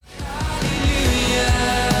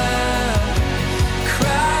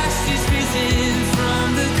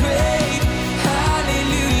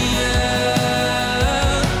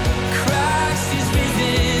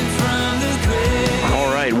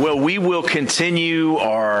continue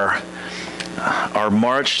our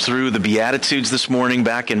march through the Beatitudes this morning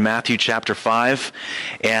back in Matthew chapter 5.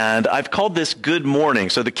 And I've called this Good Morning.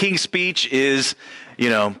 So the King's Speech is,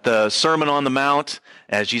 the Sermon on the Mount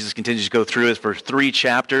as Jesus continues to go through it for 3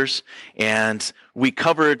 chapters. And we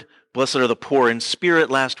covered Blessed are the poor in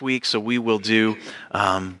spirit last week, so we will do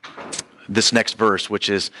this next verse, which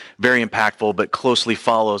is very impactful but closely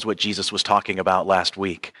follows what Jesus was talking about last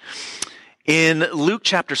week. In Luke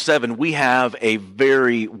chapter 7, we have a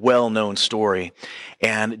very well-known story,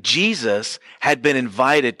 and Jesus had been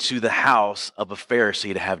invited to the house of a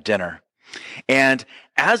Pharisee to have dinner. And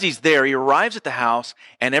as he's there, he arrives at the house,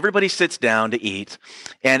 and everybody sits down to eat.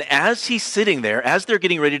 And as he's sitting there, as they're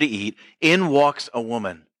getting ready to eat, in walks a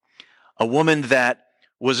woman that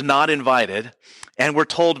was not invited, and we're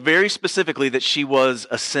told very specifically that she was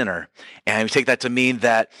a sinner. And we take that to mean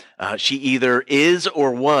that she either is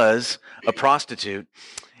or was a prostitute.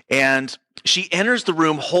 And she enters the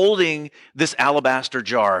room holding this alabaster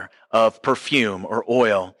jar of perfume or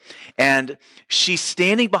oil. And she's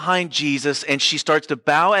standing behind Jesus, and she starts to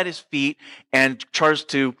bow at his feet and tries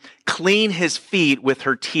to clean his feet with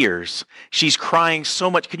her tears. She's crying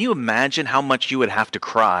so much. Can you imagine how much you would have to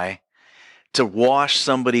cry to wash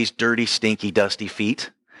somebody's dirty, stinky, dusty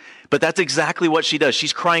feet? But that's exactly what she does.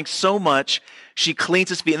 She's crying so much, she cleans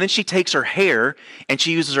his feet, and then she takes her hair, and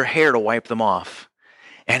she uses her hair to wipe them off.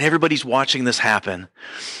 And everybody's watching this happen.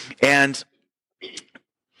 And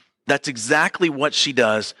that's exactly what she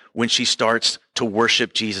does when she starts to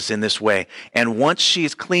worship Jesus in this way. And once she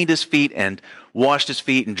has cleaned his feet and washed his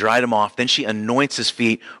feet and dried them off, then she anoints his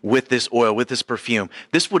feet with this oil, with this perfume.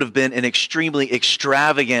 This would have been an extremely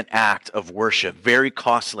extravagant act of worship, very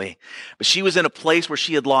costly. But she was in a place where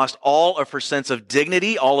she had lost all of her sense of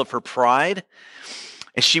dignity, all of her pride,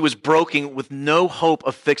 and she was broken with no hope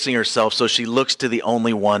of fixing herself, so she looks to the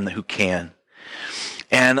only one who can.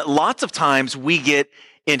 And lots of times we get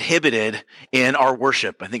inhibited in our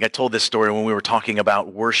worship. I think I told this story when we were talking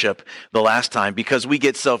about worship the last time, because we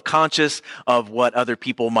get self-conscious of what other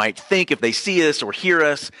people might think if they see us or hear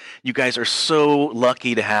us. You guys are so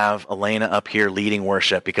lucky to have Elena up here leading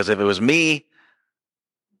worship, because if it was me,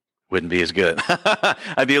 wouldn't be as good.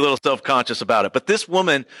 I'd be a little self-conscious about it. But this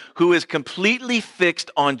woman who is completely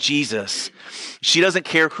fixed on Jesus, she doesn't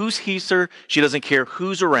care who sees her, she doesn't care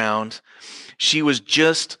who's around. She was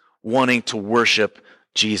just wanting to worship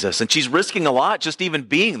Jesus. And she's risking a lot just even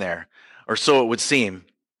being there, or so it would seem.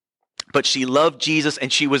 But she loved Jesus,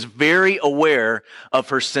 and she was very aware of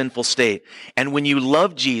her sinful state. And when you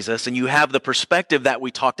love Jesus and you have the perspective that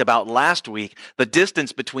we talked about last week, the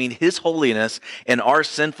distance between his holiness and our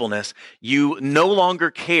sinfulness, you no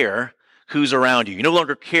longer care who's around you. You no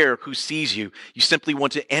longer care who sees you. You simply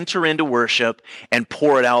want to enter into worship and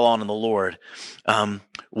pour it out on the Lord.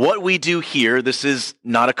 What we do here, this is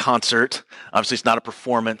not a concert. Obviously, it's not a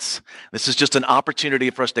performance. This is just an opportunity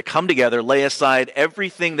for us to come together, lay aside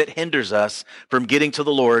everything that hinders us from getting to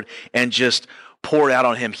the Lord, and just pour it out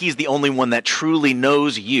on him. He's the only one that truly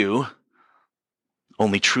knows you,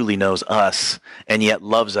 only truly knows us, and yet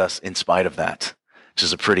loves us in spite of that, which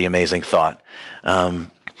is a pretty amazing thought.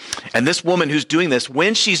 And this woman who's doing this,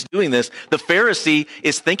 when she's doing this, the Pharisee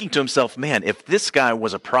is thinking to himself, man, if this guy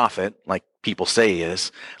was a prophet, like people say he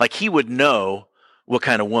is, like he would know what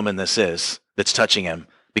kind of woman this is that's touching him,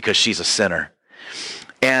 because she's a sinner.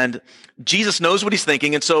 And Jesus knows what he's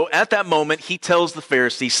thinking. And so at that moment, he tells the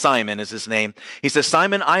Pharisee, Simon is his name. He says,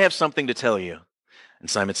 Simon, I have something to tell you. And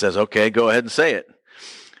Simon says, okay, go ahead and say it.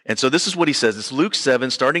 And so this is what he says. It's Luke 7,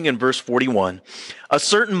 starting in verse 41. A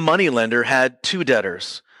certain moneylender had 2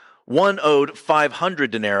 debtors. One owed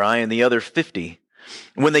 500 denarii and the other 50.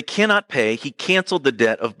 When they cannot pay, he canceled the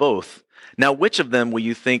debt of both. Now, which of them will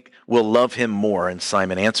you think will love him more? And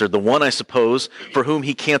Simon answered, the one, I suppose, for whom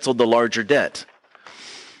he canceled the larger debt.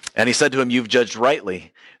 And he said to him, you've judged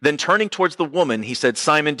rightly. Then turning towards the woman, he said,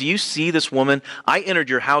 Simon, do you see this woman? I entered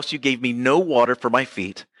your house. You gave me no water for my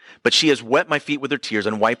feet, but she has wet my feet with her tears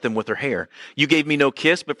and wiped them with her hair. You gave me no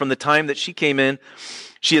kiss, but from the time that she came in,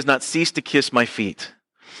 she has not ceased to kiss my feet.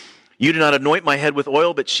 You do not anoint my head with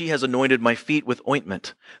oil, but she has anointed my feet with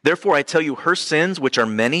ointment. Therefore I tell you, her sins, which are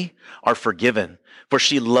many, are forgiven, for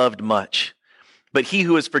she loved much. But he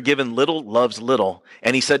who is forgiven little loves little.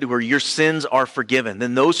 And he said to her, your sins are forgiven.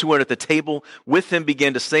 Then those who were at the table with him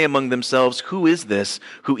began to say among themselves, who is this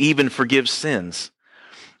who even forgives sins?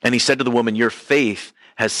 And he said to the woman, your faith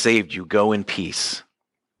has saved you. Go in peace.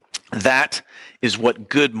 That is what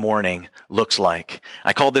good morning looks like.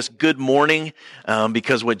 I call this good morning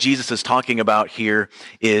because what Jesus is talking about here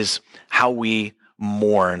is how we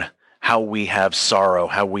mourn how we have sorrow,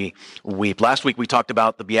 how we weep. Last week we talked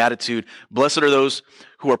about the Beatitude. Blessed are those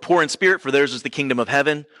who are poor in spirit, for theirs is the kingdom of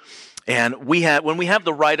heaven. And when we have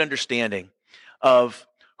the right understanding of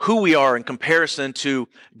who we are in comparison to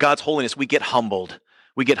God's holiness, we get humbled.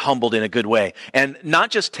 We get humbled in a good way. And not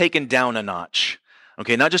just taken down a notch.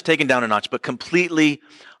 Okay, not just taken down a notch, but completely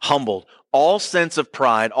humbled. All sense of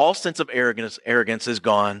pride, all sense of arrogance is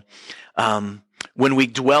gone when we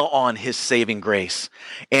dwell on his saving grace.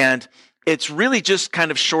 And it's really just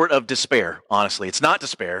kind of short of despair, honestly. It's not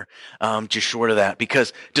despair, just short of that.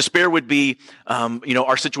 Because despair would be,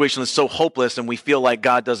 our situation is so hopeless and we feel like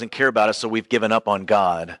God doesn't care about us, so we've given up on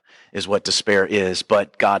God, is what despair is.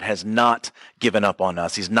 But God has not given up on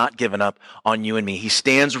us. He's not given up on you and me. He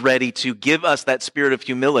stands ready to give us that spirit of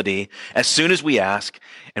humility as soon as we ask,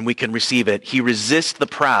 and we can receive it. He resists the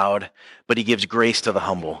proud, but he gives grace to the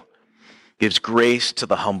humble. Gives grace to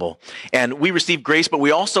the humble. And we receive grace, but we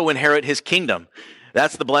also inherit his kingdom.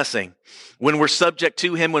 That's the blessing. When we're subject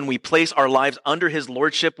to him, when we place our lives under his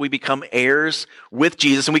lordship, we become heirs with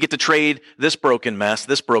Jesus, and we get to trade this broken mess,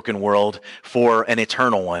 this broken world, for an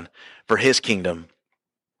eternal one, for his kingdom.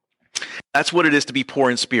 That's what it is to be poor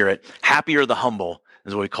in spirit. Happy are the humble,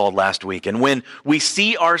 is what we called last week. And when we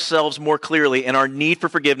see ourselves more clearly and our need for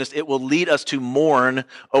forgiveness, it will lead us to mourn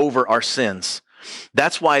over our sins.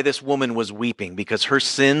 That's why this woman was weeping, because her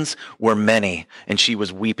sins were many, and she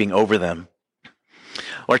was weeping over them.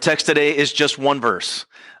 Our text today is just one verse,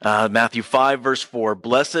 Matthew 5, verse 4.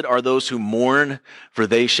 Blessed are those who mourn, for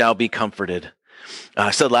they shall be comforted. I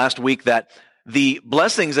said last week that the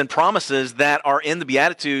blessings and promises that are in the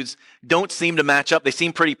Beatitudes don't seem to match up. They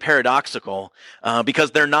seem pretty paradoxical because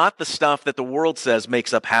they're not the stuff that the world says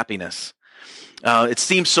makes up happiness. It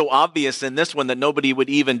seems so obvious in this one that nobody would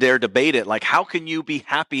even dare debate it. Like, how can you be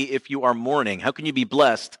happy if you are mourning? How can you be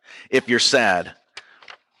blessed if you're sad?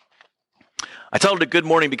 I tell it a good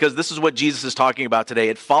morning because this is what Jesus is talking about today.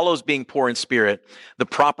 It follows being poor in spirit, the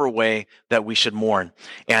proper way that we should mourn.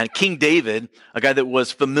 And King David, a guy that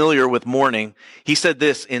was familiar with mourning, he said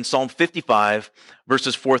this in Psalm 55,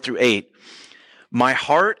 verses 4 through 8. My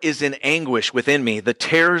heart is in anguish within me. The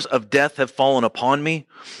terrors of death have fallen upon me.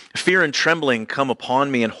 Fear and trembling come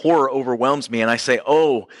upon me, and horror overwhelms me. And I say,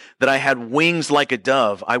 oh, that I had wings like a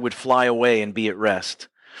dove. I would fly away and be at rest.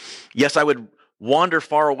 Yes, I would wander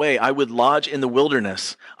far away. I would lodge in the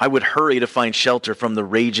wilderness. I would hurry to find shelter from the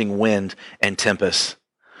raging wind and tempest.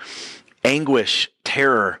 Anguish,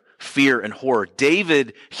 terror, fear, and horror.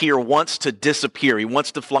 David here wants to disappear. He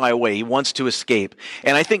wants to fly away. He wants to escape.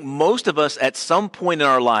 And I think most of us at some point in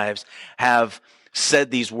our lives have said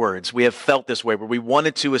these words. We have felt this way where we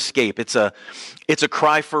wanted to escape. It's a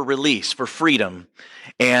cry for release, for freedom.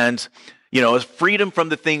 And freedom from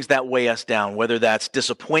the things that weigh us down, whether that's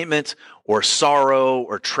disappointment or sorrow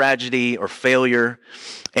or tragedy or failure.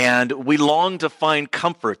 And we long to find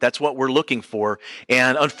comfort. That's what we're looking for.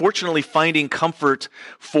 And unfortunately, finding comfort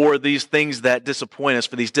for these things that disappoint us,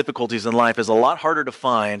 for these difficulties in life, is a lot harder to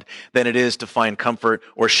find than it is to find comfort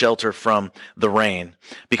or shelter from the rain.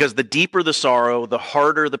 Because the deeper the sorrow, the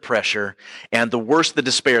harder the pressure, and the worse the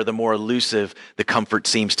despair, the more elusive the comfort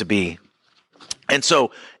seems to be. And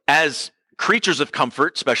so, as creatures of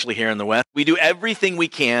comfort, especially here in the West, we do everything we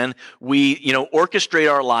can. We,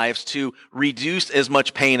 orchestrate our lives to reduce as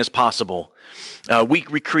much pain as possible. We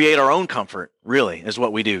create our own comfort, really, is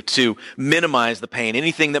what we do, to minimize the pain,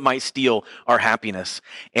 anything that might steal our happiness.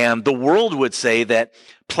 And the world would say that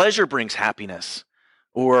pleasure brings happiness,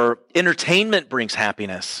 or entertainment brings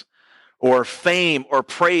happiness, or fame, or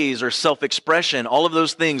praise, or self-expression. All of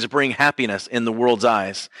those things bring happiness in the world's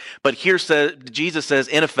eyes. But here Jesus says,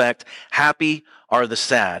 in effect, happy are the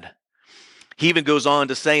sad. He even goes on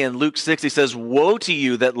to say in Luke 6, he says, woe to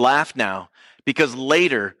you that laugh now, because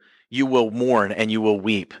later you will mourn and you will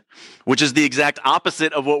weep, which is the exact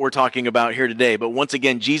opposite of what we're talking about here today. But once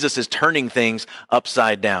again, Jesus is turning things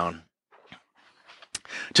upside down.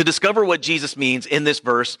 To discover what Jesus means in this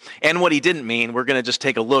verse and what he didn't mean, we're going to just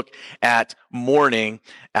take a look at mourning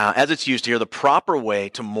as it's used here, the proper way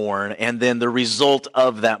to mourn, and then the result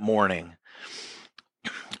of that mourning.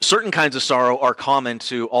 Certain kinds of sorrow are common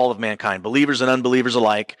to all of mankind, believers and unbelievers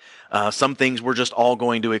alike. Some things we're just all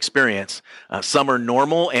going to experience. Some are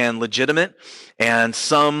normal and legitimate, and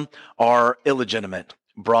some are illegitimate,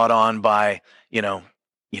 brought on by,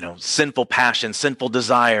 sinful passions, sinful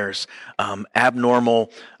desires,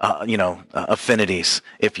 abnormal, affinities,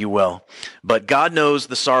 if you will. But God knows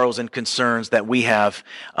the sorrows and concerns that we have,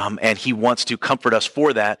 and he wants to comfort us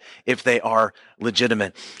for that if they are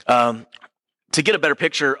legitimate. To get a better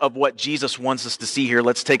picture of what Jesus wants us to see here,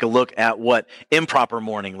 let's take a look at what improper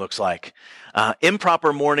mourning looks like.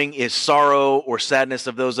 Improper mourning is sorrow or sadness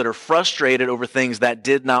of those that are frustrated over things that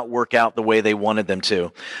did not work out the way they wanted them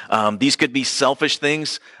to. These could be selfish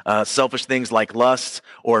things like lust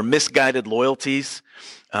or misguided loyalties,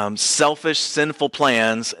 selfish, sinful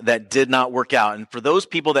plans that did not work out. And for those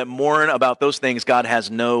people that mourn about those things, God has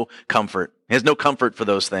no comfort. He has no comfort for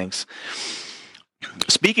those things.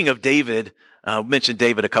 Speaking of David, we mentioned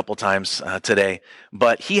David a couple times today,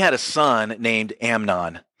 but he had a son named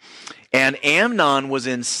Amnon. And Amnon was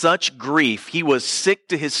in such grief, he was sick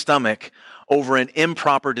to his stomach over an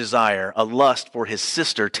improper desire, a lust for his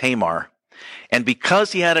sister Tamar. And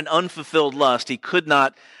because he had an unfulfilled lust, he could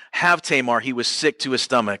not have Tamar. He was sick to his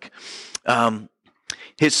stomach.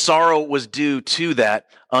 His sorrow was due to that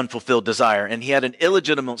unfulfilled desire. And he had an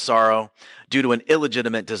illegitimate sorrow due to an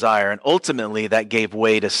illegitimate desire. And ultimately, that gave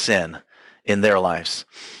way to sin in their lives.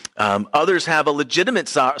 Others have a legitimate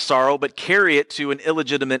sorrow, but carry it to an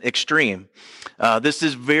illegitimate extreme. This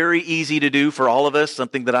is very easy to do for all of us,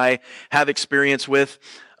 something that I have experience with.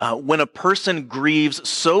 When a person grieves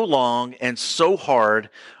so long and so hard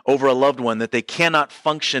over a loved one that they cannot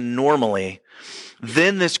function normally,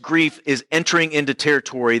 then this grief is entering into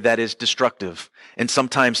territory that is destructive and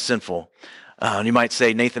sometimes sinful. You might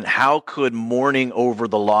say, Nathan, how could mourning over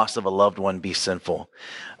the loss of a loved one be sinful?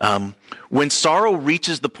 When sorrow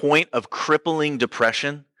reaches the point of crippling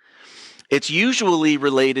depression, it's usually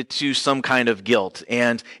related to some kind of guilt,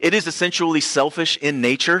 and it is essentially selfish in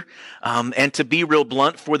nature. And to be real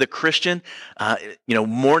blunt, for the Christian,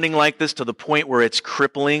 mourning like this to the point where it's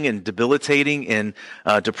crippling and debilitating in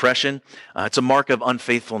depression, it's a mark of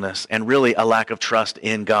unfaithfulness and really a lack of trust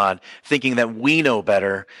in God, thinking that we know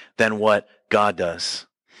better than what God does.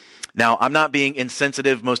 Now, I'm not being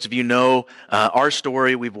insensitive. Most of you know our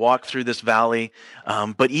story. We've walked through this valley.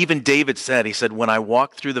 But even David said, when I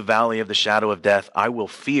walk through the valley of the shadow of death, I will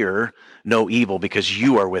fear no evil because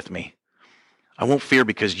you are with me. I won't fear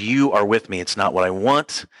because you are with me. It's not what I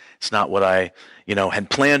want. It's not what I, had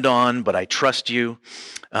planned on, but I trust you.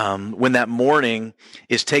 When that mourning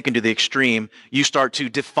is taken to the extreme, you start to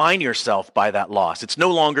define yourself by that loss. It's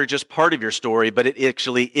no longer just part of your story, but it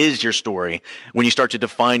actually is your story when you start to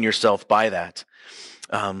define yourself by that.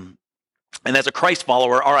 And as a Christ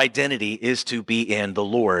follower, our identity is to be in the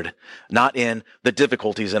Lord, not in the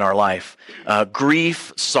difficulties in our life.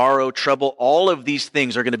 Grief, sorrow, trouble, all of these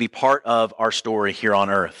things are going to be part of our story here on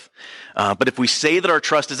earth. But if we say that our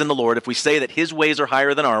trust is in the Lord, if we say that his ways are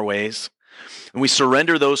higher than our ways, and we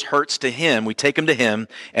surrender those hurts to him, we take them to him,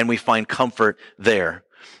 and we find comfort there.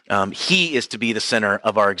 He is to be the center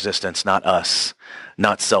of our existence, not us,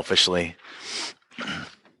 not selfishly.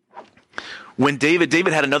 When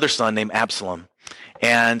David had another son named Absalom,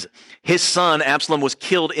 and his son Absalom was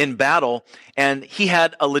killed in battle, and he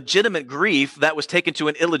had a legitimate grief that was taken to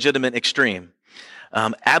an illegitimate extreme.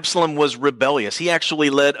 Absalom was rebellious. He actually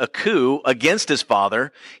led a coup against his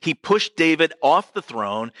father. He pushed David off the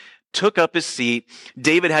throne, took up his seat.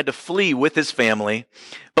 David had to flee with his family.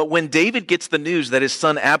 But when David gets the news that his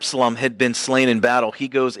son Absalom had been slain in battle, he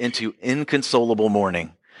goes into inconsolable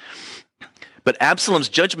mourning. But Absalom's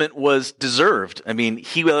judgment was deserved.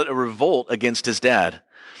 He led a revolt against his dad.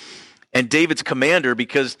 And David's commander,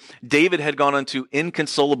 because David had gone into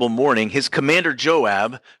inconsolable mourning, his commander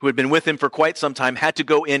Joab, who had been with him for quite some time, had to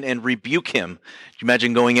go in and rebuke him. Can you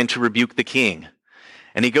imagine going in to rebuke the king?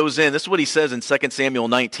 And he goes in, this is what he says in 2 Samuel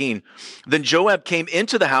 19. Then Joab came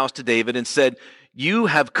into the house to David and said, "You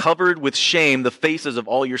have covered with shame the faces of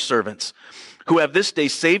all your servants, who have this day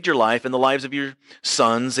saved your life and the lives of your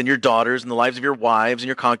sons and your daughters and the lives of your wives and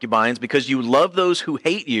your concubines, because you love those who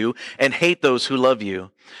hate you and hate those who love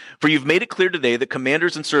you. For you've made it clear today that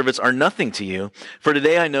commanders and servants are nothing to you. For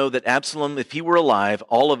today I know that Absalom, if he were alive,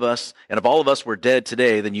 all of us, and if all of us were dead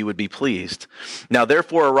today, then you would be pleased. Now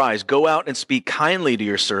therefore arise, go out and speak kindly to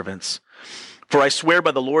your servants. For I swear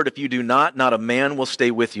by the Lord, if you do not a man will stay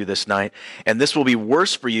with you this night, and this will be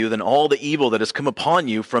worse for you than all the evil that has come upon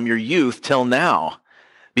you from your youth till now,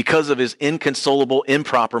 because of his inconsolable,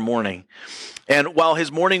 improper mourning." And while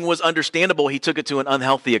his mourning was understandable, he took it to an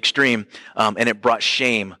unhealthy extreme, and it brought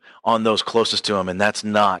shame on those closest to him, and that's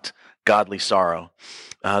not godly sorrow.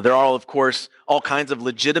 There are, of course, all kinds of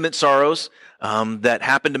legitimate sorrows that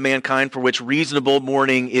happen to mankind for which reasonable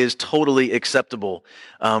mourning is totally acceptable.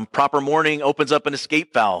 Proper mourning opens up an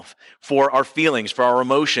escape valve for our feelings, for our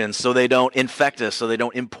emotions, so they don't infect us, so they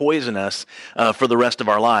don't empoison us for the rest of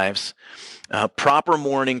our lives. Proper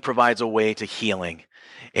mourning provides a way to healing.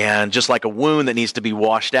 And just like a wound that needs to be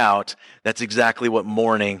washed out, that's exactly what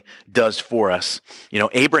mourning does for us.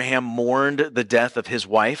 Abraham mourned the death of his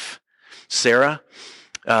wife, Sarah.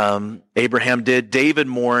 Abraham did. David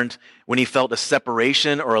mourned when he felt a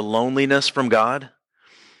separation or a loneliness from God.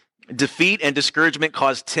 Defeat and discouragement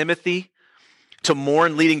caused Timothy to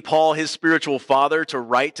mourn, leading Paul, his spiritual father, to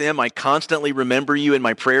write to him, "I constantly remember you in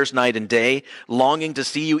my prayers night and day, longing to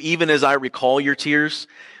see you even as I recall your tears,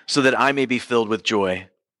 so that I may be filled with joy."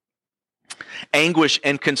 Anguish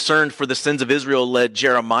and concern for the sins of Israel led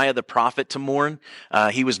Jeremiah the prophet to mourn.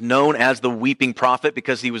 He was known as the weeping prophet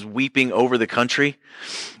because he was weeping over the country.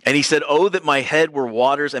 And he said, "Oh, that my head were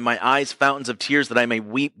waters and my eyes fountains of tears, that I may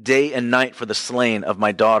weep day and night for the slain of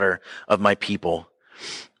my daughter, of my people."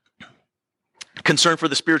 Concern for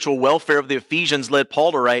the spiritual welfare of the Ephesians led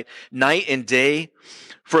Paul to write, "Night and day,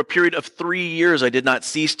 for a period of 3 years, I did not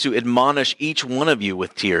cease to admonish each one of you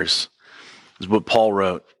with tears." This is what Paul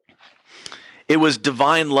wrote. It was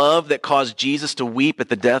divine love that caused Jesus to weep at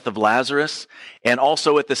the death of Lazarus and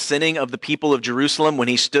also at the sinning of the people of Jerusalem when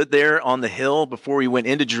he stood there on the hill before he went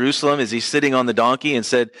into Jerusalem, as he's sitting on the donkey, and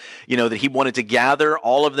said, that he wanted to gather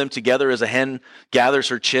all of them together as a hen gathers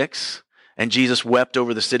her chicks, and Jesus wept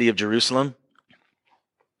over the city of Jerusalem.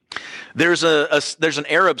 There's an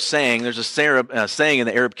Arab saying, there's a saying in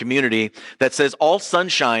the Arab community that says, "All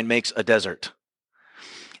sunshine makes a desert."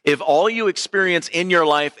 If all you experience in your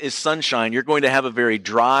life is sunshine, you're going to have a very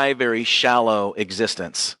dry, very shallow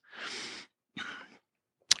existence.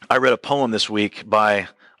 I read a poem this week I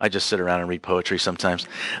just sit around and read poetry sometimes.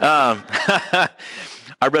 I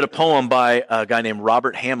read a poem by a guy named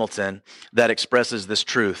Robert Hamilton that expresses this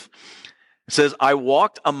truth. It says, "I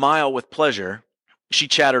walked a mile with pleasure, she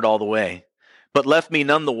chattered all the way, but left me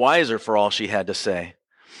none the wiser for all she had to say.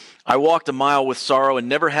 I walked a mile with sorrow and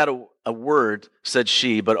never had a word, said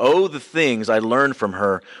she, but oh, the things I learned from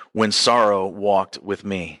her when sorrow walked with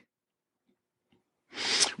me."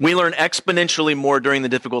 We learn exponentially more during the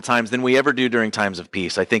difficult times than we ever do during times of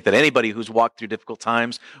peace. I think that anybody who's walked through difficult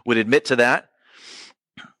times would admit to that.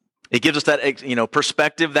 It gives us that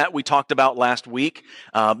perspective that we talked about last week,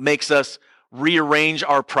 makes us rearrange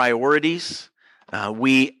our priorities.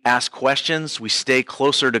 We ask questions. We stay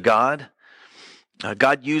closer to God.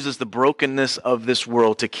 God uses the brokenness of this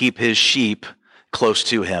world to keep his sheep close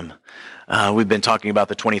to him. We've been talking about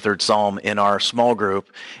the 23rd Psalm in our small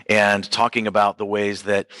group and talking about the ways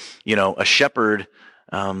that, a shepherd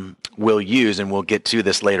will use, and we'll get to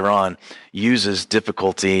this later on, uses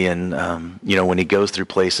difficulty and, when he goes through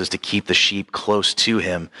places to keep the sheep close to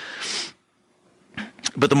him.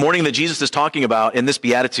 But the mourning that Jesus is talking about in this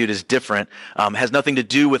beatitude is different, has nothing to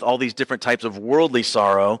do with all these different types of worldly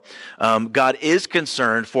sorrow. God is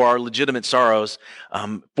concerned for our legitimate sorrows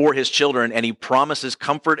for his children, and he promises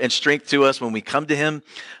comfort and strength to us when we come to him.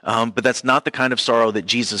 But that's not the kind of sorrow that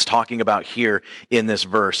Jesus is talking about here in this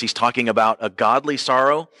verse. He's talking about a godly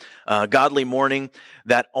sorrow, godly mourning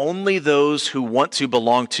that only those who want to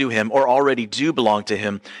belong to him or already do belong to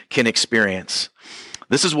him can experience.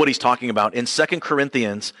 This is what he's talking about. In 2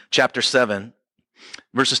 Corinthians chapter 7,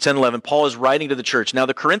 verses 10 and 11, Paul is writing to the church. Now,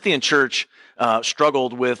 the Corinthian church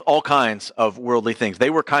struggled with all kinds of worldly things. They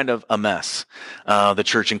were kind of a mess, the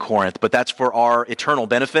church in Corinth. But that's for our eternal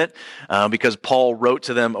benefit because Paul wrote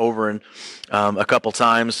to them over a couple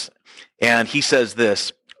times. And he says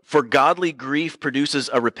this, "For godly grief produces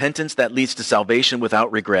a repentance that leads to salvation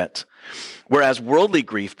without regret, whereas worldly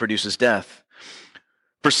grief produces death.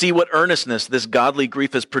 For see what earnestness this godly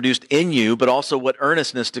grief has produced in you, but also what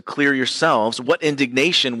earnestness to clear yourselves, what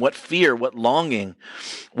indignation, what fear, what longing,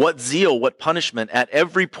 what zeal, what punishment. At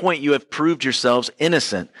every point you have proved yourselves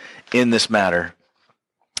innocent in this matter."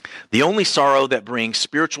 The only sorrow that brings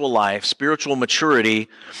spiritual life, spiritual maturity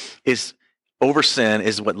over sin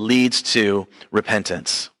is what leads to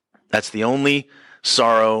repentance. That's the only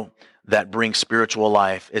sorrow that brings spiritual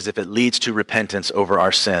life, is if it leads to repentance over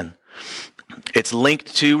our sin. It's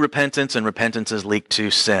linked to repentance, and repentance is linked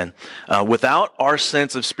to sin. Without our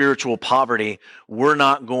sense of spiritual poverty, we're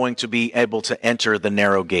not going to be able to enter the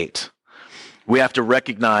narrow gate. We have to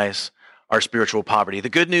recognize our spiritual poverty. The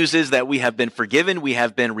good news is that we have been forgiven, we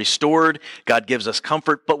have been restored, God gives us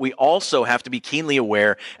comfort, but we also have to be keenly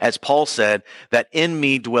aware, as Paul said, that in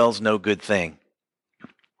me dwells no good thing.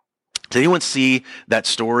 Did anyone see that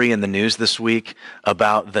story in the news this week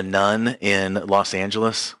about the nun in Los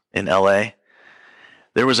Angeles, in LA?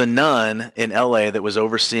 There was a nun in LA that was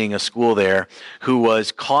overseeing a school there who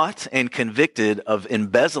was caught and convicted of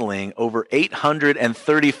embezzling over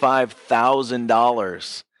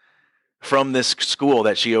 $835,000 from this school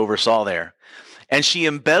that she oversaw there. And she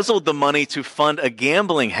embezzled the money to fund a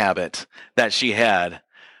gambling habit that she had.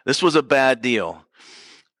 This was a bad deal.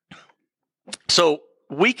 So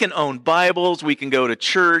we can own Bibles, we can go to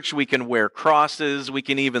church, we can wear crosses, we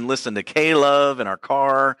can even listen to K-Love in our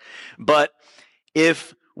car. But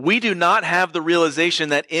if we do not have the realization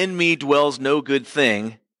that in me dwells no good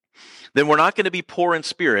thing, then we're not going to be poor in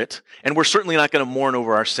spirit, and we're certainly not going to mourn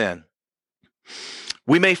over our sin.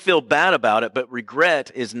 We may feel bad about it, but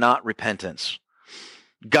regret is not repentance.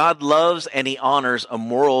 God loves and he honors a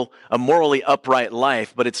morally upright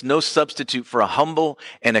life, but it's no substitute for a humble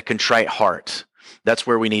and a contrite heart. That's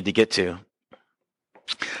where we need to get to.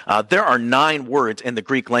 There are 9 words in the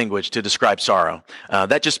Greek language to describe sorrow.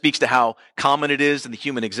 That just speaks to how common it is in the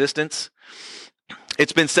human existence.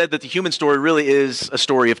 It's been said that the human story really is a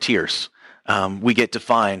story of tears. We get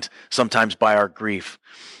defined sometimes by our grief.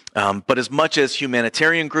 But as much as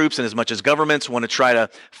humanitarian groups and as much as governments want to try to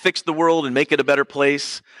fix the world and make it a better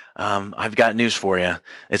place, I've got news for you.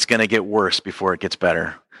 It's going to get worse before it gets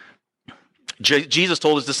better. Jesus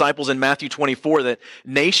told his disciples in Matthew 24 that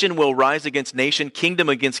nation will rise against nation, kingdom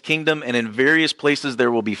against kingdom, and in various places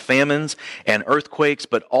there will be famines and earthquakes,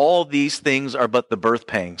 but all these things are but the birth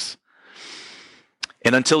pangs.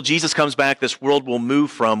 And until Jesus comes back, this world will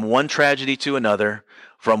move from one tragedy to another,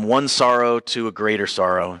 from one sorrow to a greater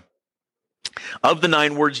sorrow. Of the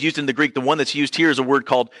 9 words used in the Greek, the one that's used here is a word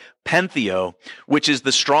called pentheo, which is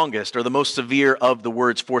the strongest or the most severe of the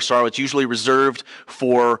words for sorrow. It's usually reserved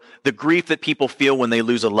for the grief that people feel when they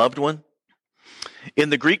lose a loved one. In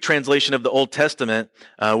the Greek translation of the Old Testament,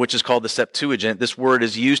 which is called the Septuagint, this word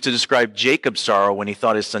is used to describe Jacob's sorrow when he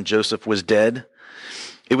thought his son Joseph was dead.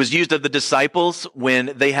 It was used of the disciples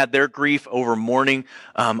when they had their grief over mourning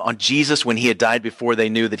on Jesus when he had died before they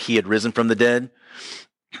knew that he had risen from the dead.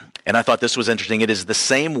 And I thought this was interesting. It is the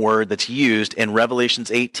same word that's used in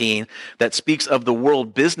Revelations 18 that speaks of the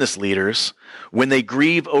world business leaders when they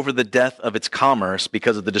grieve over the death of its commerce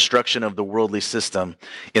because of the destruction of the worldly system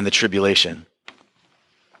in the tribulation.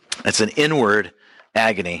 It's an inward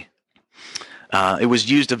agony. It was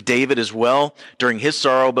used of David as well during his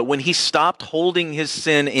sorrow, but when he stopped holding his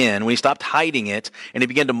sin in, when he stopped hiding it, and he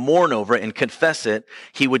began to mourn over it and confess it,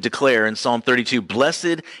 he would declare in Psalm 32,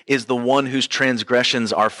 "Blessed is the one whose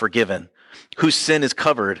transgressions are forgiven, whose sin is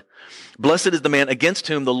covered. Blessed is the man against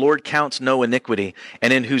whom the Lord counts no iniquity,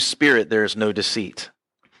 and in whose spirit there is no deceit.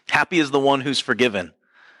 Happy is the one who's forgiven,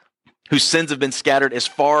 whose sins have been scattered as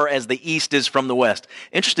far as the east is from the west."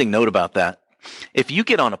 Interesting note about that. If you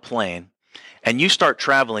get on a plane and you start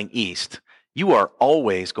traveling east, you are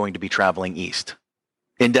always going to be traveling east,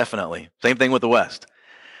 indefinitely. Same thing with the west.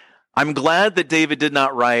 I'm glad that David did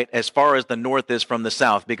not write as far as the north is from the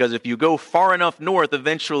south, because if you go far enough north,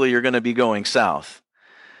 eventually you're going to be going south.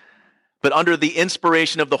 But under the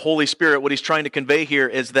inspiration of the Holy Spirit, what he's trying to convey here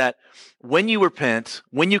is that when you repent,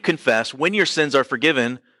 when you confess, when your sins are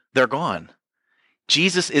forgiven, they're gone.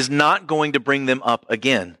 Jesus is not going to bring them up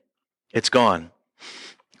again. It's gone.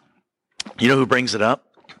 You know who brings it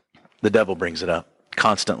up? The devil brings it up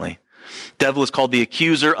constantly. Devil is called the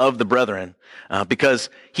accuser of the brethren because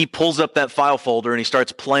he pulls up that file folder and he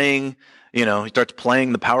starts playing, the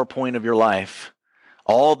PowerPoint of your life.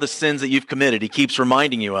 All the sins that you've committed, he keeps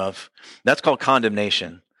reminding you of. That's called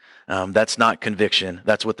condemnation. That's not conviction.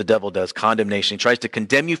 That's what the devil does, condemnation. He tries to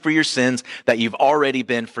condemn you for your sins that you've already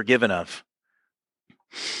been forgiven of.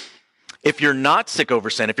 If you're not sick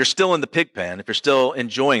over sin, if you're still in the pig pen, if you're still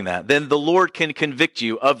enjoying that, then the Lord can convict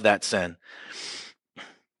you of that sin.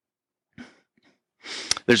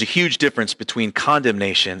 There's a huge difference between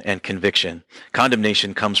condemnation and conviction.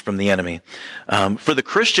 Condemnation comes from the enemy. For the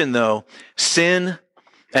Christian, though, sin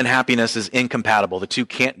and happiness is incompatible. The two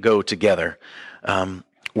can't go together.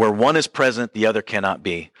 Where one is present, the other cannot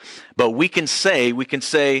be. But we can say,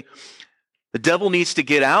 the devil needs to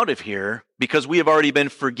get out of here because we have already been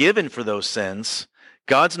forgiven for those sins.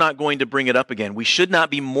 God's not going to bring it up again. We should not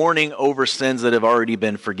be mourning over sins that have already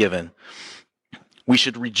been forgiven. We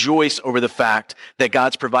should rejoice over the fact that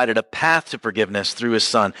God's provided a path to forgiveness through his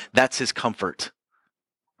Son. That's his comfort.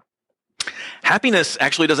 Happiness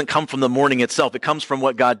actually doesn't come from the mourning itself. It comes from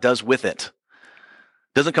what God does with it.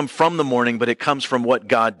 It doesn't come from the mourning, but it comes from what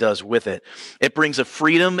God does with it. It brings a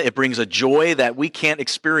freedom, it brings a joy that we can't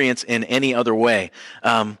experience in any other way.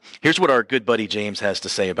 Here's what our good buddy James has to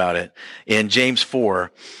say about it. In James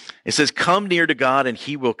 4, it says, "Come near to God and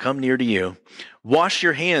he will come near to you. Wash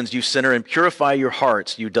your hands, you sinner, and purify your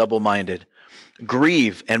hearts, you double-minded.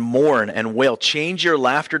 Grieve and mourn and wail. Change your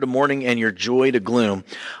laughter to mourning and your joy to gloom.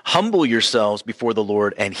 Humble yourselves before the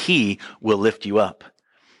Lord and he will lift you up."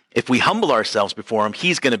 If we humble ourselves before him,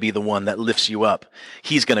 he's going to be the one that lifts you up.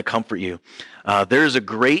 He's going to comfort you. There's a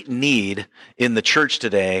great need in the church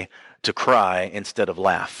today to cry instead of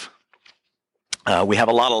laugh. We have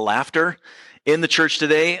a lot of laughter in the church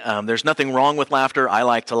today. There's nothing wrong with laughter. I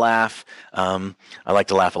like to laugh. I like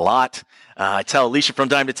to laugh a lot. I tell Alicia from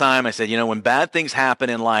time to time, I said, when bad things happen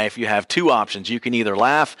in life, you have two options. You can either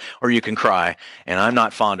laugh or you can cry. And I'm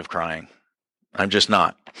not fond of crying. I'm just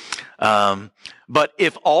not. But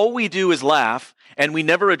if all we do is laugh and we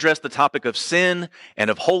never address the topic of sin and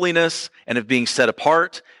of holiness and of being set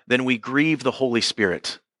apart, then we grieve the Holy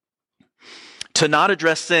Spirit. To not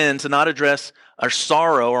address sin, to not address our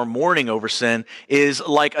sorrow or mourning over sin is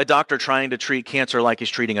like a doctor trying to treat cancer like he's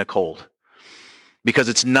treating a cold, because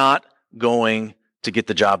it's not going to get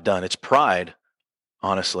the job done. It's pride,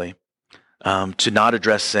 honestly, to not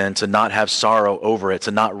address sin, to not have sorrow over it,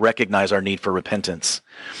 to not recognize our need for repentance.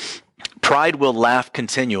 Pride will laugh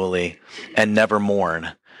continually and never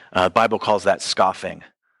mourn. The Bible calls that scoffing,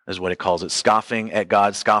 is what it calls it. Scoffing at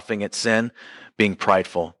God, scoffing at sin, being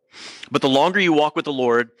prideful. But the longer you walk with the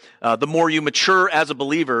Lord, the more you mature as a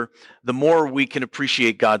believer, the more we can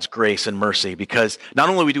appreciate God's grace and mercy, because not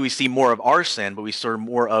only do we see more of our sin, but we see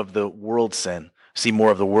more of the world's sin,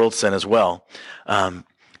 as well. Have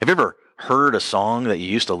you ever heard a song that you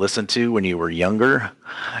used to listen to when you were younger,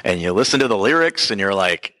 and you listen to the lyrics and you're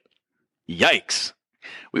like, yikes?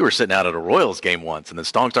 We were sitting out at a Royals game once and the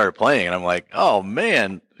song started playing and I'm like, oh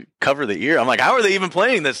man, cover the ear. I'm like, how are they even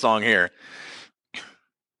playing this song here?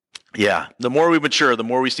 Yeah, the more we mature, the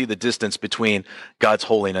more we see the distance between God's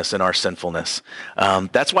holiness and our sinfulness.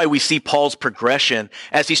 That's why we see Paul's progression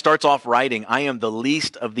as he starts off writing, I am the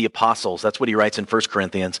least of the apostles. That's what he writes in 1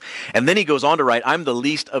 Corinthians. And then he goes on to write, I'm the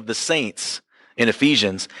least of the saints in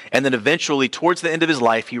Ephesians. And then eventually, towards the end of his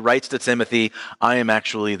life, he writes to Timothy, I am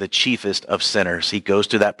actually the chiefest of sinners. He goes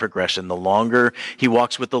through that progression. The longer he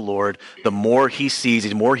walks with the Lord, the more he sees,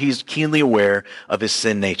 the more he's keenly aware of his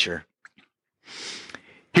sin nature.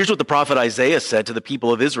 Here's what the prophet Isaiah said to the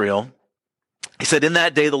people of Israel. He said, in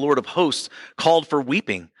that day, the Lord of hosts called for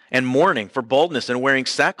weeping and mourning, for baldness and wearing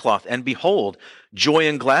sackcloth. And behold, joy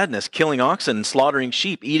and gladness, killing oxen and slaughtering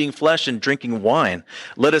sheep, eating flesh and drinking wine.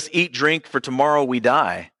 Let us eat, drink, for tomorrow we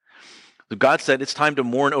die. So God said, it's time to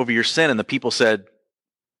mourn over your sin. And the people said,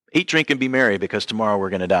 eat, drink, and be merry, because tomorrow we're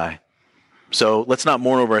going to die. So let's not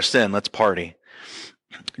mourn over our sin. Let's party.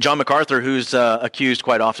 John MacArthur, who's accused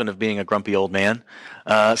quite often of being a grumpy old man,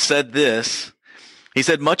 said this. He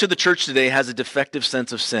said, much of the church today has a defective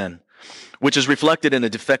sense of sin, which is reflected in a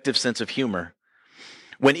defective sense of humor.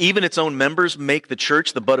 When even its own members make the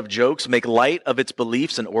church the butt of jokes, make light of its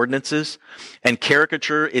beliefs and ordinances, and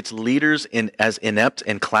caricature its leaders as inept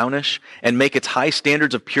and clownish, and make its high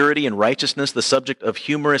standards of purity and righteousness the subject of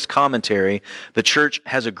humorous commentary, the church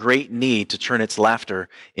has a great need to turn its laughter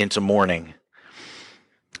into mourning.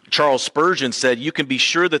 Charles Spurgeon said, you can be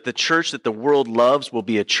sure that the church that the world loves will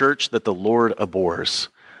be a church that the Lord abhors,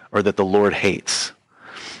 or that the Lord hates.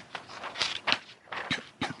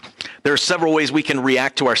 There are several ways we can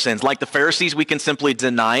react to our sins. Like the Pharisees, we can simply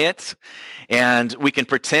deny it, and we can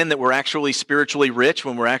pretend that we're actually spiritually rich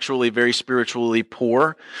when we're actually very spiritually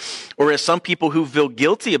poor. Or as some people who feel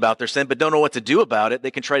guilty about their sin but don't know what to do about it,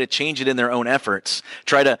 they can try to change it in their own efforts,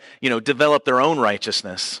 try to, develop their own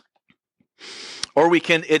righteousness. Or we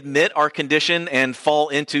can admit our condition and fall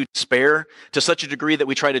into despair to such a degree that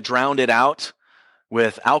we try to drown it out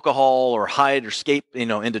with alcohol or hide or escape,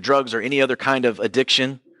 into drugs or any other kind of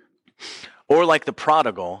addiction. Or like the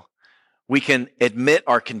prodigal, we can admit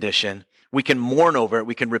our condition, we can mourn over it,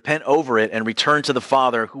 we can repent over it and return to the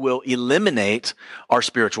Father, who will eliminate our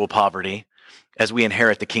spiritual poverty as we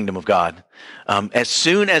inherit the kingdom of God. As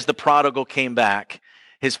soon as the prodigal came back,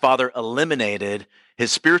 his father eliminated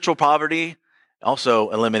his spiritual poverty, also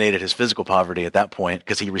eliminated his physical poverty at that point,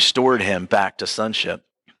 because he restored him back to sonship.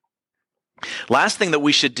 Last thing that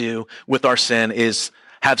we should do with our sin is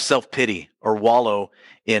have self-pity or wallow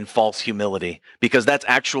in false humility, because that's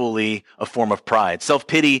actually a form of pride.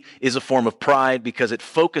 Self-pity is a form of pride because it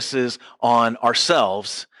focuses on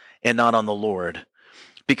ourselves and not on the Lord.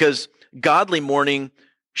 Because godly mourning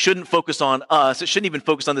shouldn't focus on us. It shouldn't even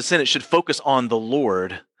focus on the sin. It should focus on the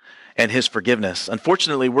Lord and his forgiveness.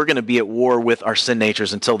 Unfortunately, we're going to be at war with our sin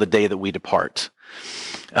natures until the day that we depart.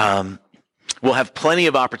 We'll have plenty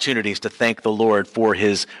of opportunities to thank the Lord for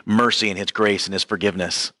his mercy and his grace and his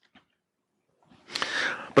forgiveness.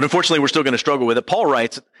 But unfortunately, we're still going to struggle with it. Paul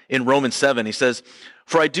writes in Romans 7, he says,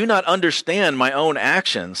 for I do not understand my own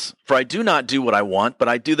actions, for I do not do what I want, but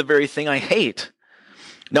I do the very thing I hate.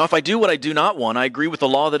 Now, if I do what I do not want, I agree with the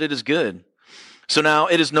law that it is good. So now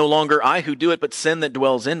it is no longer I who do it, but sin that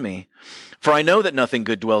dwells in me. For I know that nothing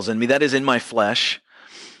good dwells in me, that is in my flesh.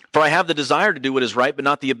 For I have the desire to do what is right, but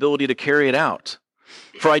not the ability to carry it out.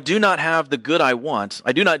 For I do not have the good I want.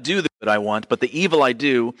 I do not do the good I want, but the evil I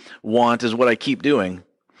do want is what I keep doing.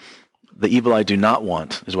 The evil I do not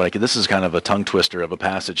want is what I can. This is kind of a tongue twister of a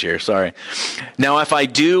passage here. Sorry. Now, if I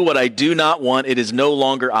do what I do not want, it is no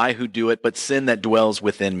longer I who do it, but sin that dwells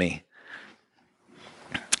within me.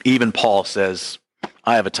 Even Paul says,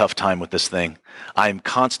 I have a tough time with this thing. I am in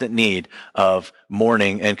constant need of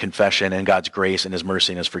mourning and confession and God's grace and his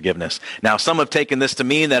mercy and his forgiveness. Now, some have taken this to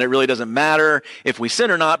mean that it really doesn't matter if we sin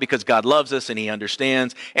or not because God loves us and he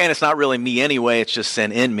understands. And it's not really me anyway. It's just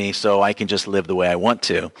sin in me, so I can just live the way I want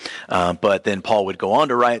to. But then Paul would go on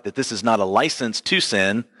to write that this is not a license to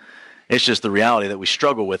sin. It's just the reality that we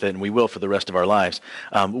struggle with it, and we will for the rest of our lives.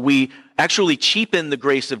 We actually cheapen the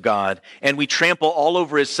grace of God, and we trample all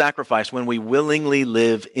over his sacrifice when we willingly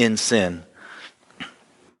live in sin.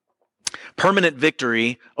 Permanent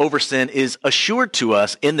victory over sin is assured to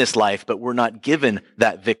us in this life, but we're not given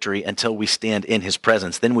that victory until we stand in his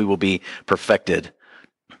presence. Then we will be perfected.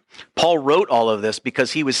 Paul wrote all of this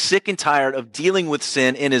because he was sick and tired of dealing with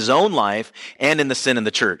sin in his own life and in the sin in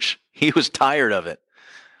the church. He was tired of it.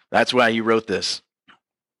 That's why he wrote this.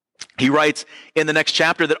 He writes in the next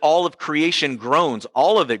chapter that all of creation groans.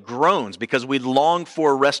 All of it groans because we long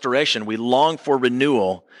for restoration. We long for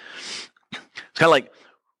renewal. It's kind of like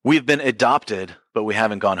we've been adopted, but we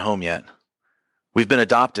haven't gone home yet. We've been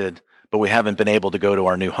adopted, but we haven't been able to go to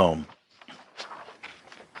our new home.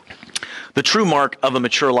 The true mark of a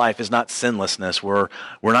mature life is not sinlessness. We're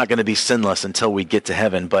not going to be sinless until we get to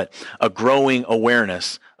heaven, but a growing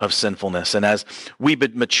awareness of sinfulness. And as we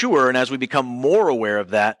mature and as we become more aware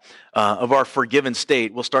of that, of our forgiven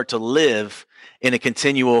state, we'll start to live in a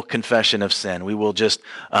continual confession of sin. We will just,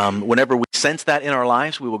 whenever we sense that in our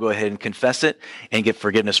lives, we will go ahead and confess it and get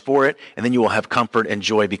forgiveness for it, and then you will have comfort and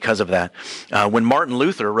joy because of that. When Martin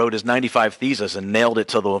Luther wrote his 95 Theses and nailed it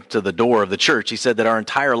to the door of the church, he said that our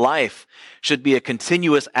entire life should be a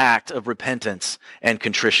continuous act of repentance and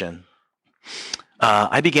contrition.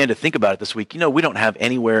 I began to think about it this week. We don't have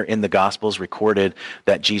anywhere in the Gospels recorded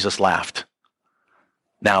that Jesus laughed.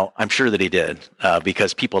 Now, I'm sure that he did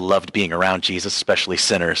because people loved being around Jesus, especially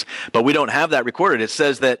sinners. But we don't have that recorded. It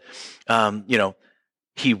says that,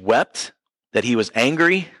 he wept, that he was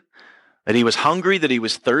angry, that he was hungry, that he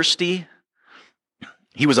was thirsty.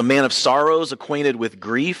 He was a man of sorrows, acquainted with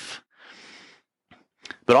grief.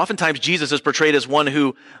 But oftentimes Jesus is portrayed as one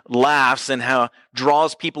who laughs and how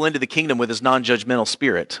draws people into the kingdom with his non-judgmental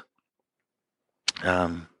spirit.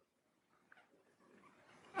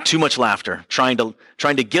 Too much laughter, trying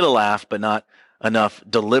to get a laugh, but not enough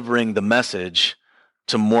delivering the message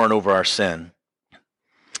to mourn over our sin.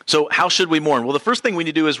 So how should we mourn? Well, the first thing we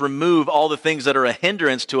need to do is remove all the things that are a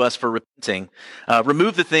hindrance to us for repenting.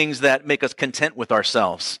 Remove the things that make us content with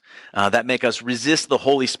ourselves, that make us resist the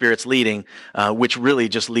Holy Spirit's leading, which really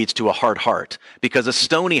just leads to a hard heart. Because a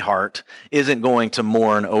stony heart isn't going to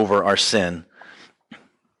mourn over our sin.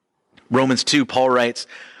 Romans 2, Paul writes,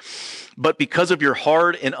 "But because of your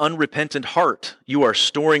hard and unrepentant heart, you are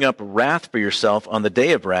storing up wrath for yourself on the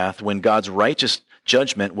day of wrath when God's righteous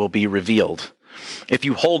judgment will be revealed." If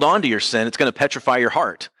you hold on to your sin, it's going to petrify your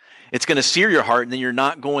heart. It's going to sear your heart, and then you're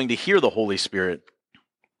not going to hear the Holy Spirit.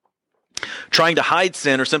 Trying to hide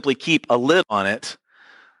sin or simply keep a lid on it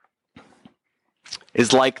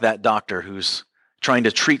is like that doctor who's trying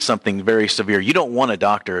to treat something very severe. You don't want a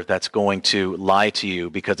doctor that's going to lie to you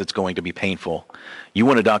because it's going to be painful. You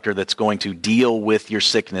want a doctor that's going to deal with your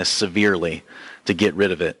sickness severely to get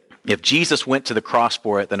rid of it. If Jesus went to the cross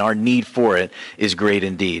for it, then our need for it is great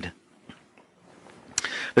indeed.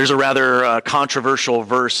 There's a rather controversial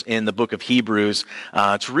verse in the book of Hebrews.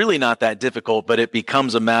 It's really not that difficult, but it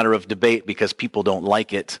becomes a matter of debate because people don't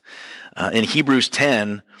like it. In Hebrews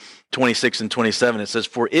 10, 26 and 27, it says,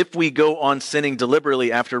 "For if we go on sinning deliberately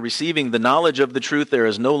after receiving the knowledge of the truth, there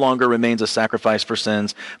is no longer remains a sacrifice for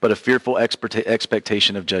sins, but a fearful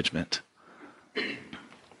expectation of judgment."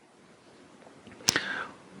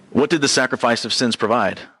 What did the sacrifice of sins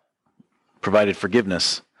provide? Provided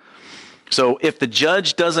forgiveness. So if the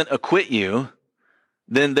judge doesn't acquit you,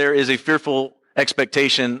 then there is a fearful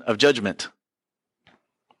expectation of judgment.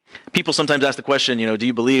 People sometimes ask the question, do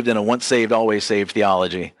you believe in a once saved, always saved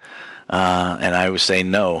theology? And I would say,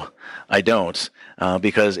 no, I don't.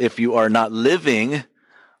 Because if you are not living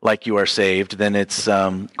like you are saved, then it's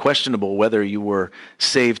questionable whether you were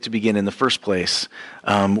saved to begin in the first place.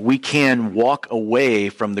 We can walk away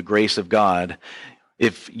from the grace of God.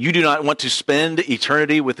 If you do not want to spend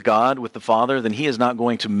eternity with God, with the Father, then he is not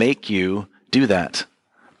going to make you do that.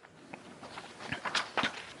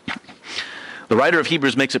 The writer of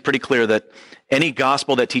Hebrews makes it pretty clear that any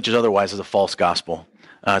gospel that teaches otherwise is a false gospel.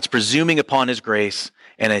 It's presuming upon his grace,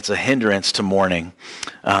 and it's a hindrance to mourning.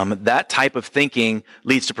 That type of thinking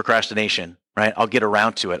leads to procrastination, right? I'll get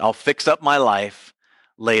around to it. I'll fix up my life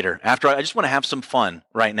later. After I just want to have some fun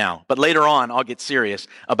right now. But later on, I'll get serious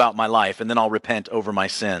about my life, and then I'll repent over my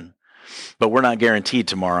sin. But we're not guaranteed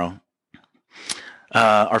tomorrow.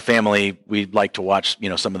 Our family, we like to watch,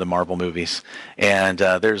 some of the Marvel movies. And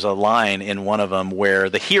there's a line in one of them where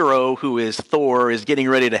the hero, who is Thor, is getting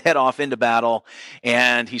ready to head off into battle.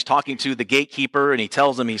 And he's talking to the gatekeeper, and he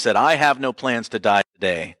tells him, he said, "I have no plans to die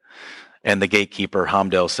today." And the gatekeeper,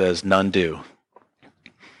 Hamdel, says, "None do.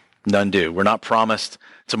 None do." We're not promised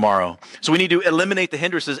tomorrow. So we need to eliminate the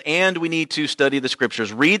hindrances, and we need to study the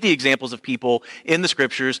scriptures. Read the examples of people in the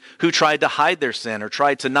scriptures who tried to hide their sin or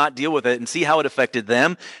tried to not deal with it, and see how it affected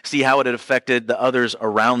them, see how it had affected the others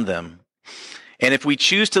around them. And if we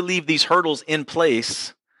choose to leave these hurdles in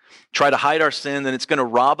place, try to hide our sin, then it's going to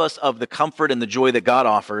rob us of the comfort and the joy that God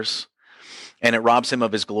offers, and it robs him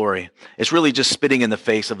of his glory. It's really just spitting in the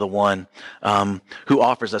face of the one who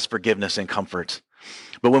offers us forgiveness and comfort.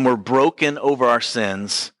 But when we're broken over our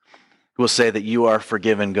sins, we'll say that you are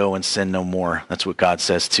forgiven, go and sin no more. That's what God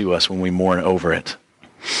says to us when we mourn over it.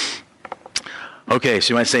 Okay,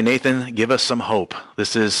 so you might say, "Nathan, give us some hope.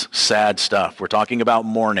 This is sad stuff. We're talking about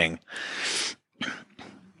mourning."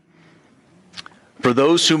 For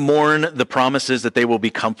those who mourn, the promise is that they will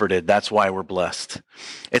be comforted. That's why we're blessed.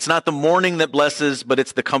 It's not the mourning that blesses, but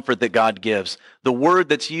it's the comfort that God gives. The word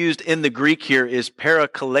that's used in the Greek here is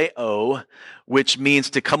parakaleo, which means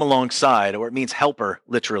to come alongside, or it means helper,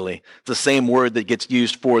 literally. It's the same word that gets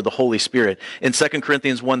used for the Holy Spirit. In 2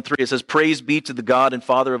 Corinthians 1:3, it says, "Praise be to the God and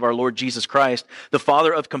Father of our Lord Jesus Christ, the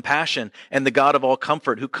Father of compassion and the God of all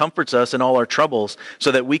comfort, who comforts us in all our troubles, so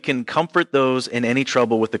that we can comfort those in any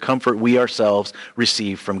trouble with the comfort we ourselves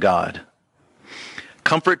receive from God."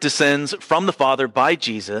 Comfort descends from the Father by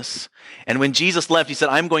Jesus. And when Jesus left, he said,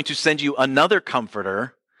 "I'm going to send you another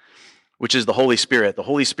comforter," which is the Holy Spirit. The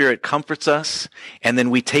Holy Spirit comforts us, and then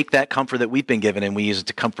we take that comfort that we've been given and we use it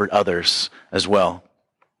to comfort others as well.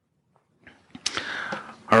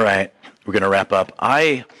 All right, we're going to wrap up.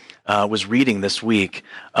 I was reading this week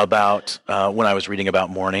about, when I was reading about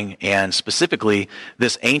mourning, and specifically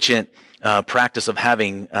this ancient practice of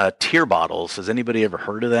having tear bottles. Has anybody ever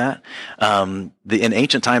heard of that? In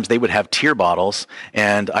ancient times, they would have tear bottles,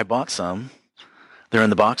 and I bought some. They're in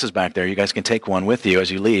the boxes back there. You guys can take one with you as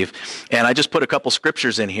you leave. And I just put a couple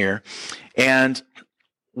scriptures in here. And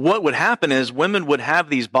what would happen is women would have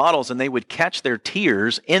these bottles, and they would catch their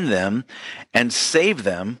tears in them and save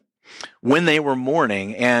them when they were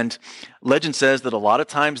mourning. And legend says that a lot of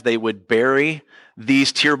times they would bury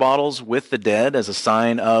these tear bottles with the dead as a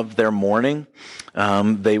sign of their mourning.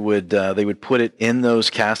 They would put it in those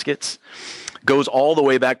caskets. Goes all the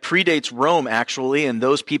way back, predates Rome actually, and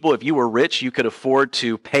those people, if you were rich, you could afford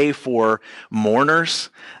to pay for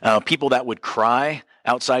mourners, people that would cry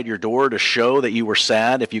outside your door to show that you were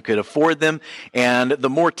sad if you could afford them. And the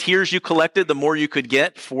more tears you collected, the more you could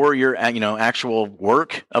get for your actual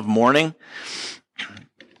work of mourning.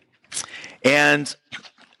 And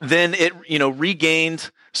then it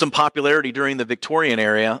regained some popularity during the Victorian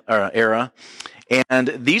era. And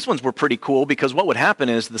these ones were pretty cool because what would happen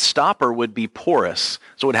is the stopper would be porous,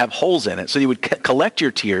 so it would have holes in it. So you would collect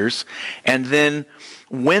your tears, and then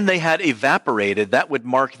when they had evaporated, that would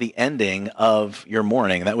mark the ending of your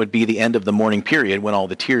mourning. That would be the end of the mourning period when all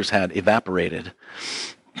the tears had evaporated.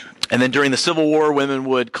 And then during the Civil War, women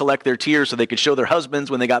would collect their tears so they could show their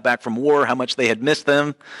husbands when they got back from war how much they had missed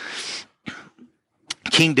them.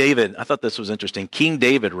 King David, I thought this was interesting. King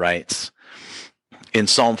David writes in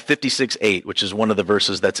Psalm 56:8, which is one of the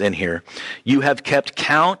verses that's in here, "You have kept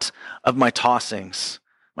count of my tossings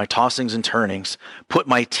and turnings. Put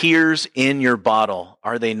my tears in your bottle.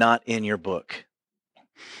 Are they not in your book?"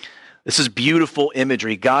 This is beautiful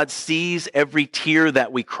imagery. God sees every tear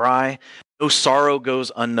that we cry. No sorrow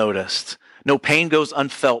goes unnoticed. No pain goes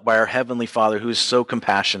unfelt by our Heavenly Father, who is so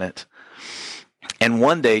compassionate. And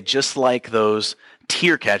one day, just like those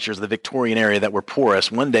tear catchers, the Victorian era that were porous,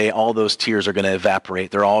 one day all those tears are going to evaporate.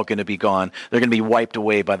 They're all going to be gone. They're going to be wiped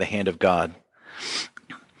away by the hand of God.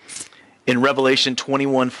 In Revelation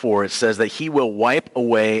 21:4, it says that he will wipe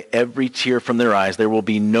away every tear from their eyes. There will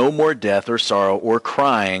be no more death or sorrow or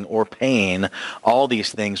crying or pain. All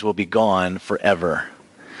these things will be gone forever.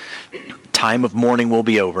 Time of mourning will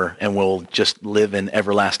be over, and we'll just live in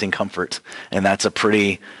everlasting comfort. And that's a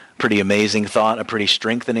pretty amazing thought, a pretty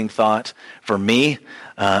strengthening thought for me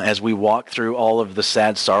as we walk through all of the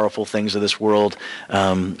sad, sorrowful things of this world.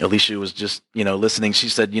 Alicia was just, listening. She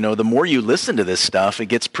said, the more you listen to this stuff, it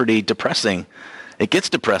gets pretty depressing. it gets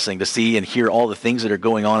depressing to see and hear all the things that are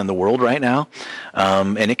going on in the world right now.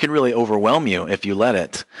 And it can really overwhelm you if you let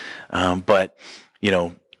it. But,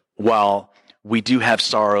 while we do have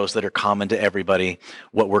sorrows that are common to everybody,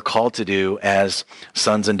 what we're called to do as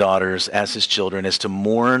sons and daughters, as his children, is to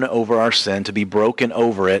mourn over our sin, to be broken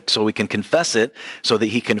over it so we can confess it, so that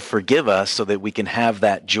he can forgive us, so that we can have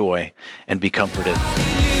that joy and be comforted.